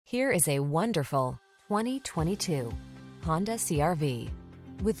Here is a wonderful 2022 Honda CR-V.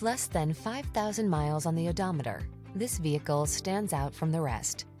 With less than 5,000 miles on the odometer, this vehicle stands out from the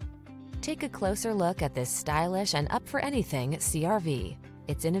rest. Take a closer look at this stylish and up-for-anything CR-V.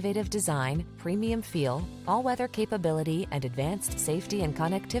 Its innovative design, premium feel, all-weather capability, and advanced safety and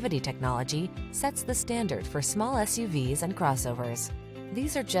connectivity technology sets the standard for small SUVs and crossovers.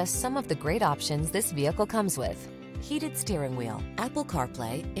 These are just some of the great options this vehicle comes with: heated steering wheel, Apple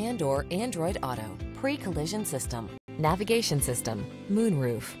CarPlay and/or Android Auto, pre-collision system, navigation system,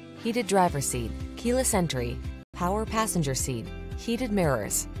 moonroof, heated driver's seat, keyless entry, power passenger seat, heated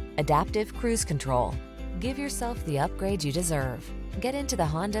mirrors, adaptive cruise control. Give yourself the upgrade you deserve. Get into the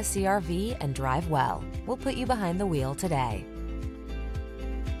Honda CR-V and drive well. We'll put you behind the wheel today.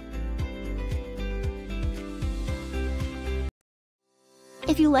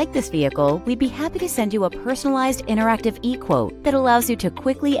 If you like this vehicle, we'd be happy to send you a personalized interactive e-quote that allows you to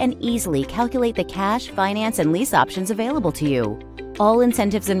quickly and easily calculate the cash, finance, and lease options available to you. All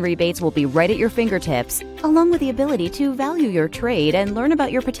incentives and rebates will be right at your fingertips, along with the ability to value your trade and learn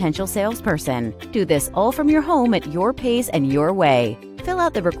about your potential salesperson. Do this all from your home at your pace and your way. Fill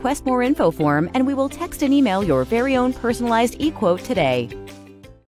out the Request More Info form and we will text and email your very own personalized e-quote today.